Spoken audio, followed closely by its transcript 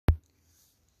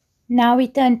Now we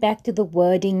turn back to the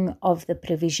wording of the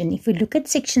provision. If we look at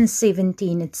section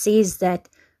 17, it says that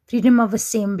freedom of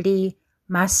assembly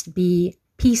must be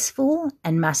peaceful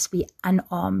and must be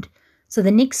unarmed. So the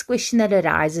next question that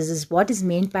arises is what is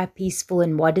meant by peaceful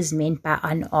and what is meant by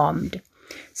unarmed.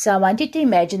 So I want you to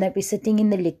imagine that we're sitting in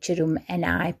the lecture room and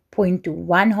I point to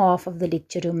one half of the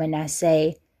lecture room and I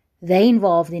say, they're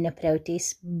involved in a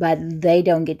protest, but they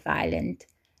don't get violent.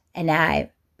 And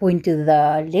I point to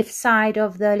the left side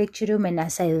of the lecture room and I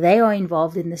say they are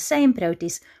involved in the same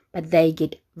protest, but they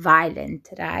get violent,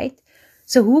 right?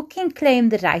 So who can claim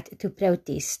the right to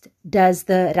protest? Does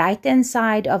the right-hand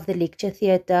side of the lecture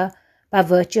theatre, by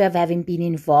virtue of having been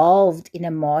involved in a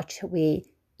march where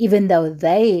even though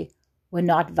they were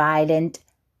not violent,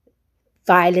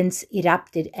 violence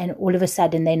erupted and all of a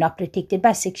sudden they're not protected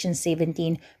by section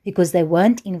 17 because they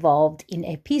weren't involved in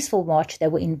a peaceful march, they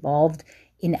were involved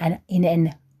in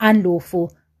an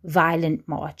unlawful violent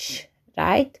march,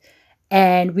 right?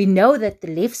 And we know that the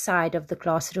left side of the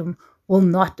classroom will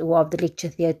not, or of the lecture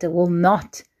theatre, will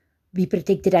not be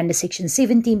protected under section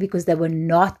 17 because they were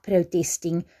not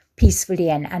protesting peacefully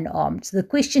and unarmed. So the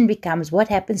question becomes, what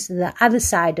happens to the other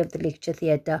side of the lecture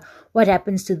theatre? What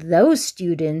happens to those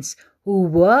students who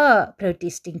were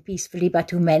protesting peacefully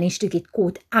but who managed to get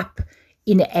caught up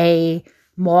in a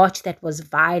march that was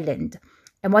violent?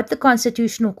 And what the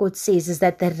Constitutional Court says is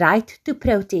that the right to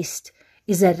protest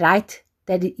is a right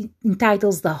that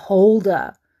entitles the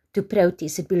holder to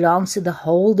protest. It belongs to the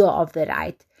holder of the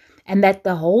right. And that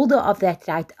the holder of that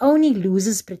right only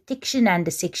loses protection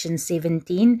under section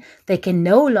 17. They can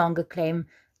no longer claim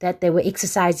that they were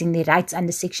exercising their rights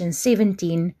under section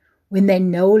 17 when they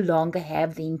no longer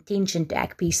have the intention to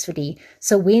act peacefully.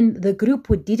 So when the group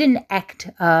who didn't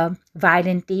act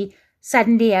violently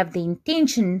suddenly have the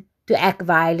intention to act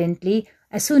violently,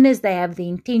 as soon as they have the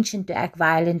intention to act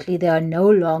violently, they are no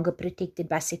longer protected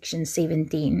by section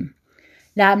 17.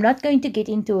 Now, I'm not going to get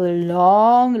into a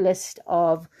long list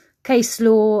of case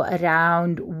law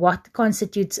around what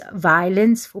constitutes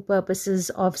violence for purposes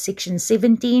of section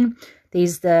 17.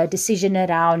 There's the decision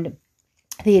around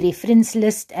the reference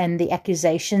list and the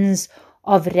accusations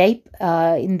of rape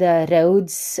in the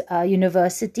Rhodes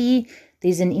University.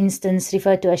 There's an instance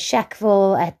referred to as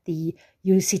Shackville at the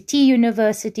UCT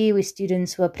University where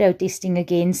students were protesting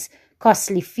against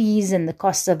costly fees and the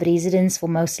cost of residence for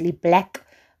mostly black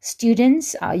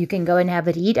students. You can go and have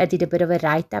a read. I did a bit of a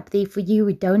write-up there for you.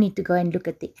 We don't need to go and look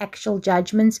at the actual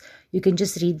judgments. You can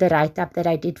just read the write-up that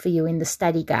I did for you in the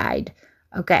study guide.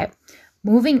 Okay,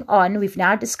 moving on, we've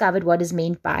now discovered what is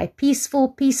meant by peaceful.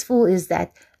 Peaceful is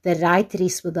that the right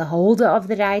rests with the holder of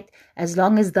the right. As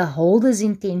long as the holder's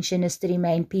intention is to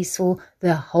remain peaceful,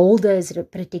 the holder is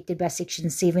protected by section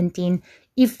 17.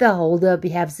 If the holder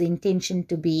has the intention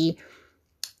to be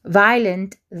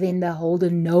violent, then the holder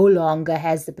no longer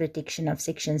has the protection of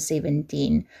section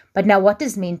 17. But now what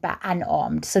is meant by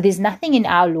unarmed? So there's nothing in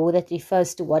our law that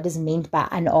refers to what is meant by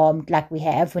unarmed like we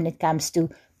have when it comes to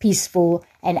peaceful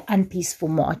and unpeaceful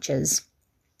marches.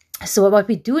 So what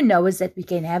we do know is that we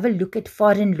can have a look at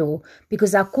foreign law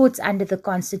because our courts under the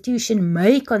Constitution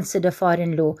may consider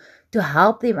foreign law to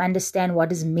help them understand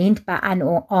what is meant by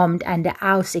unarmed under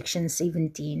our section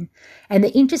 17. And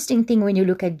the interesting thing when you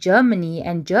look at Germany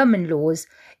and German laws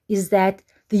is that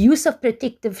the use of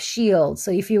protective shields, so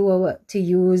if you were to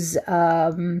use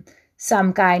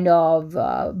some kind of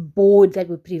board that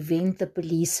would prevent the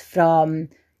police from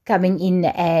coming in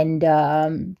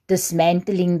and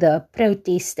dismantling the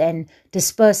protest and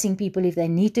dispersing people if they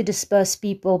need to disperse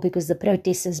people because the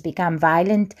protesters become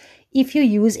violent. If you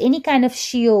use any kind of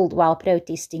shield while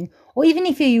protesting, or even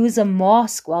if you use a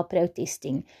mask while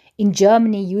protesting, in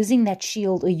Germany, using that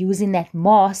shield or using that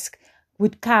mask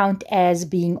would count as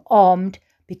being armed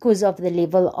because of the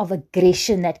level of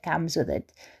aggression that comes with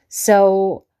it.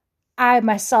 So I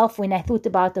myself, when I thought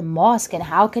about a mask and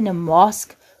how can a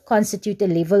mask constitute a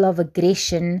level of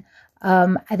aggression,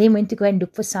 I then went to go and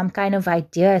look for some kind of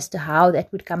idea as to how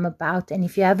that would come about. And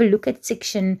if you have a look at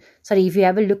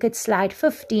slide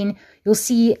 15, you'll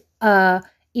see a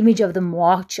image of the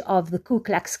march of the Ku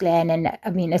Klux Klan. And I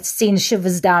mean, it sends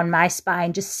shivers down my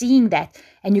spine just seeing that.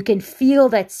 And you can feel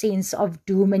that sense of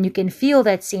doom and you can feel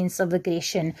that sense of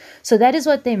aggression. So that is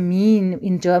what they mean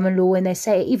in German law when they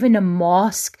say even a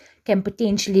mask can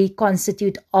potentially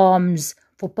constitute arms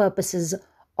for purposes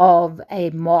of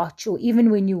a march, or even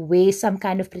when you wear some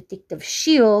kind of protective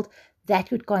shield, that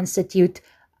could constitute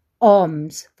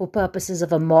arms for purposes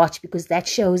of a march because that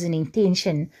shows an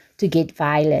intention to get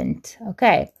violent.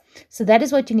 Okay, so that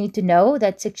is what you need to know,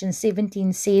 that section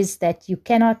 17 says that you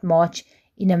cannot march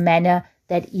in a manner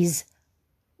that is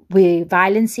where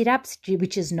violence erupts,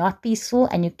 which is not peaceful,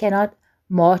 and you cannot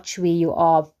march where you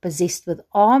are possessed with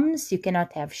arms. You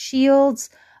cannot have shields.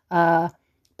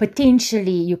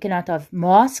 Potentially, you cannot have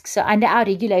masks. So under our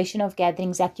Regulation of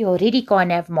Gatherings Act, you already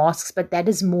can't have masks, but that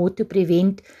is more to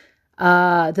prevent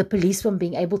the police from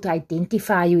being able to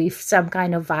identify you if some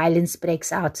kind of violence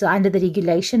breaks out. So under the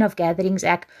Regulation of Gatherings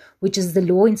Act, which is the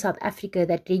law in South Africa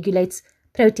that regulates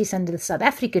protests under the South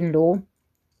African law,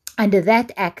 under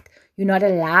that act, you're not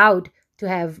allowed to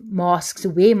have masks, to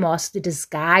wear masks to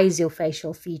disguise your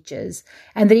facial features.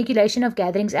 And the Regulation of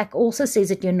Gatherings Act also says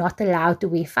that you're not allowed to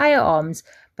wear firearms,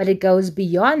 but it goes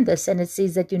beyond this, and it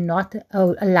says that you're not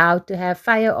allowed to have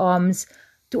firearms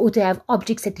or to have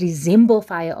objects that resemble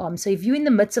firearms. So if you're in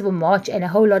the midst of a march and a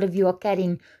whole lot of you are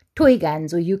carrying toy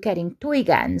guns, or you carrying toy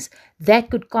guns,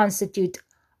 that could constitute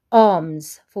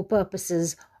arms for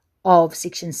purposes of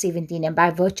Section 17. And by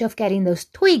virtue of carrying those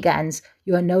toy guns,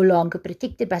 you are no longer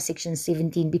protected by Section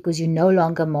 17 because you're no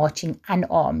longer marching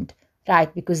unarmed,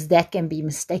 right? Because that can be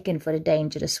mistaken for a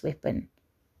dangerous weapon.